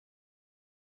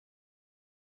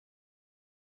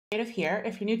Here.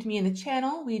 If you're new to me in the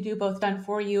channel, we do both done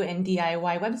for you and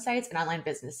DIY websites and online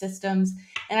business systems.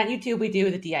 And on YouTube, we do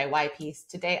the DIY piece.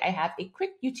 Today, I have a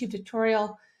quick MailChimp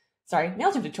tutorial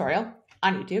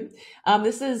on YouTube.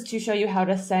 This is to show you how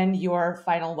to send your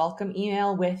final welcome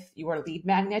email with your lead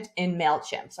magnet in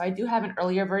MailChimp. So I do have an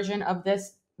earlier version of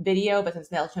this video, but since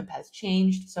MailChimp has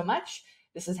changed so much,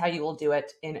 this is how you will do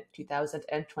it in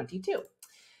 2022.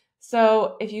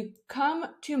 So if you come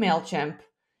to MailChimp,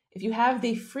 if you have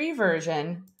the free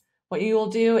version, what you will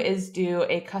do is do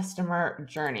a customer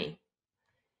journey.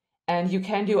 And you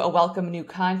can do a welcome new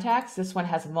contacts. This one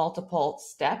has multiple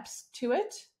steps to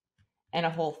it and a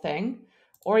whole thing.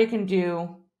 Or you can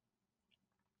do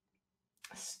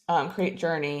create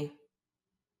journey.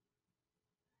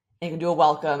 And you can do a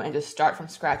welcome and just start from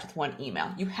scratch with one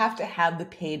email. You have to have the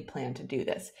paid plan to do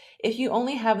this. If you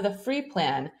only have the free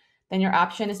plan, then your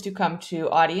option is to come to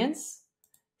audience,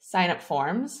 sign up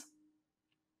forms,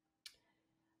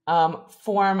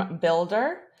 form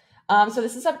builder. So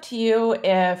this is up to you.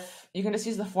 If you can just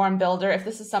use the form builder. If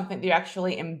this is something that you're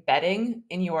actually embedding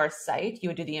in your site, you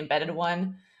would do the embedded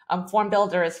one. Form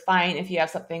builder is fine if you have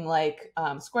something like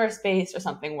Squarespace or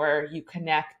something where you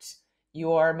connect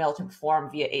your MailChimp form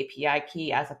via API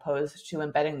key as opposed to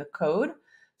embedding the code.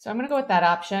 So I'm going to go with that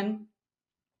option.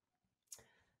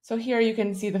 So here you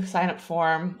can see the sign up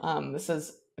form. This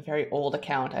is a very old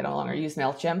account. I no longer use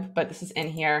MailChimp, but this is in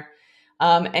here.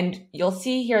 And you'll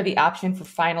see here the option for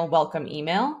final welcome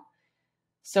email.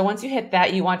 So once you hit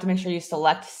that, you want to make sure you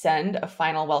select send a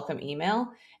final welcome email.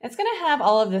 And it's going to have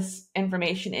all of this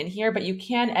information in here, but you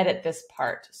can edit this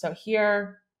part. So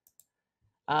here,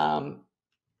 you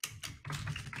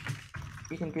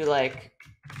can do like,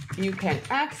 you can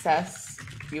access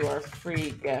your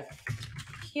free gift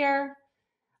here.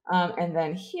 And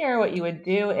then here, what you would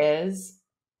do is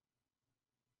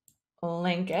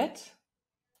link it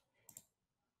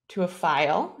to a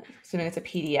file, assuming it's a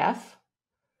PDF.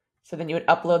 So then you would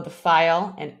upload the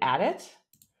file and add it.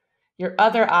 Your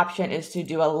other option is to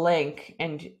do a link,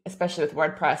 and especially with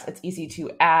WordPress, it's easy to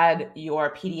add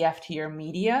your PDF to your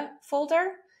media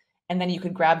folder, and then you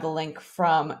could grab the link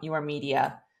from your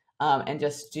media and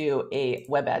just do a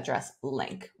web address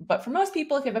link. But for most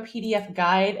people, if you have a PDF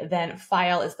guide, then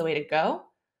file is the way to go.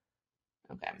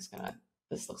 Okay, I'm just gonna,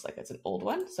 this looks like it's an old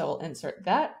one, so we'll insert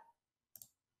that.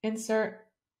 Insert,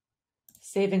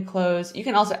 save and close. You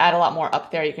can also add a lot more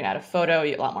up there. You can add a photo,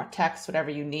 a lot more text,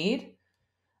 whatever you need.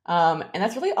 And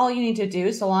that's really all you need to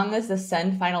do, so long as the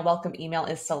send final welcome email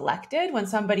is selected. When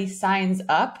somebody signs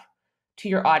up to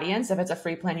your audience, if it's a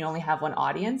free plan, you only have one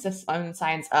audience. If someone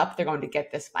signs up, they're going to get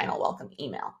this final welcome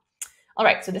email. All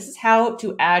right, so this is how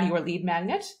to add your lead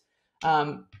magnet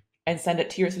and send it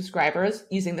to your subscribers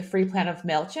using the free plan of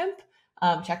MailChimp.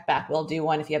 Check back. We'll do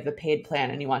one if you have the paid plan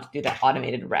and you want to do that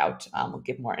automated route. We'll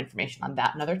give more information on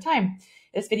that another time.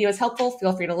 If this video is helpful,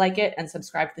 feel free to like it and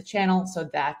subscribe to the channel so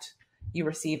that you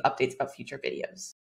receive updates about future videos.